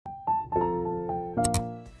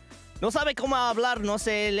No sabe cómo hablar, no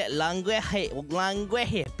sé el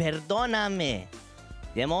lenguaje, perdóname.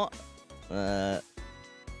 Demo,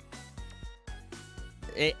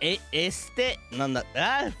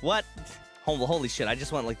 what? Holy shit, I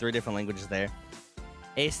just went like 3 different languages there.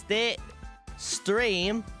 Este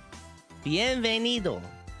stream, bienvenido.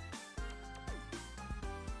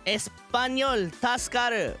 Español,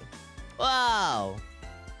 tascaru. Wow.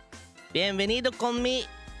 Bienvenido con mi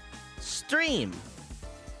stream.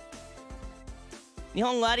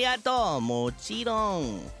 Nihongo arigato,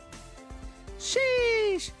 mochiron.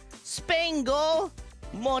 Sheesh. Spangol,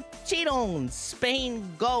 mochiron,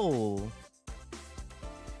 Spangol.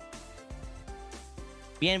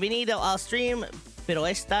 Bienvenido al stream, pero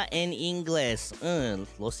está en inglés.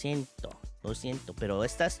 Lo siento, pero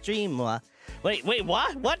esta stream... Wait,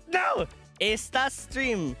 what? What? No! Esta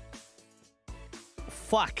stream...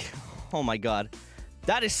 Fuck. Oh my god.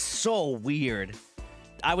 That is so weird.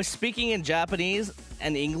 I was speaking in Japanese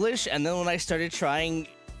and English, and then when I started trying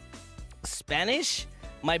Spanish,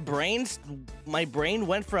 my brain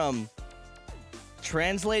went from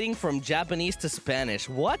translating from Japanese to Spanish.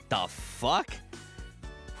 What the fuck?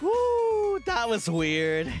 Whoo, that was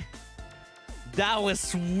weird. That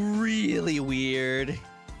was really weird.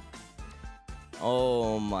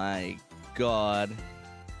 Oh my god.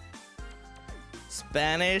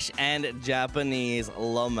 Spanish and Japanese,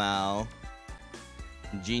 Lomao.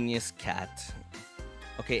 Genius cat.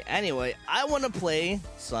 Okay, anyway, I want to play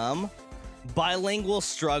some bilingual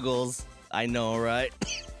struggles. I know, right?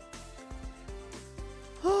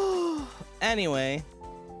 Anyway,